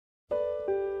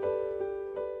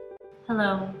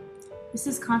Hello, this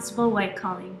is Constable White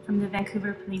calling from the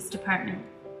Vancouver Police Department.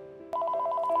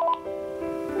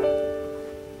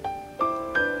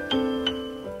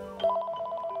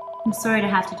 I'm sorry to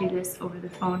have to do this over the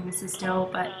phone, Mrs. Doe,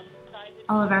 but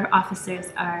all of our officers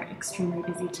are extremely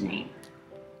busy tonight.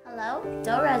 Hello,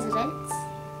 Doe residents.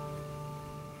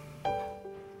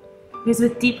 It is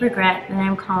with deep regret that I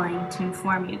am calling to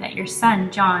inform you that your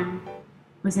son, John,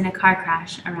 was in a car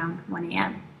crash around 1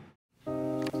 a.m.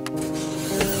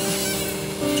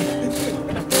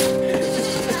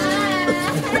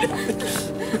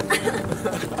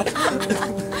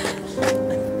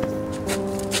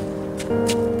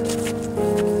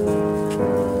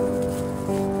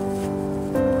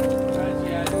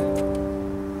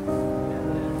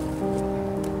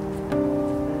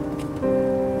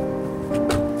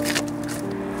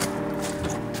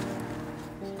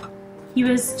 He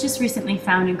was just recently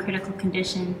found in critical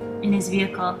condition in his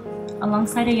vehicle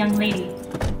alongside a young lady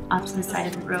off to the side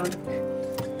of the road.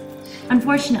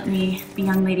 Unfortunately, the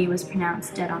young lady was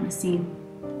pronounced dead on the scene.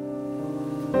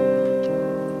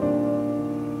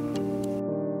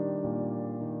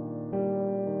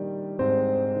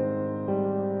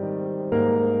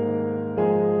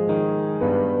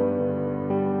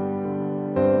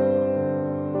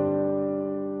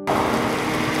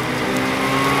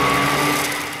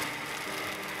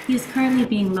 He is currently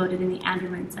being loaded in the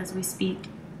ambulance as we speak,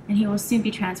 and he will soon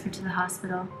be transferred to the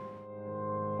hospital.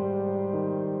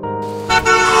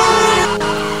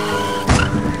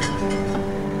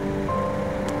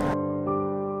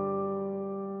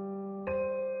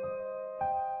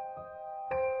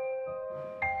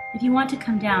 If you want to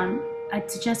come down,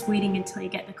 I'd suggest waiting until you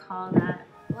get the call that...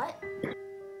 What?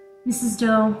 Mrs.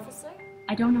 Doe, Officer?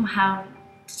 I don't know how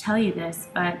to tell you this,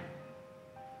 but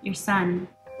your son...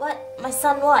 What? My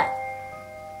son what?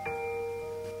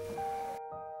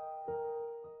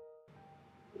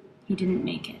 He didn't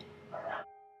make it.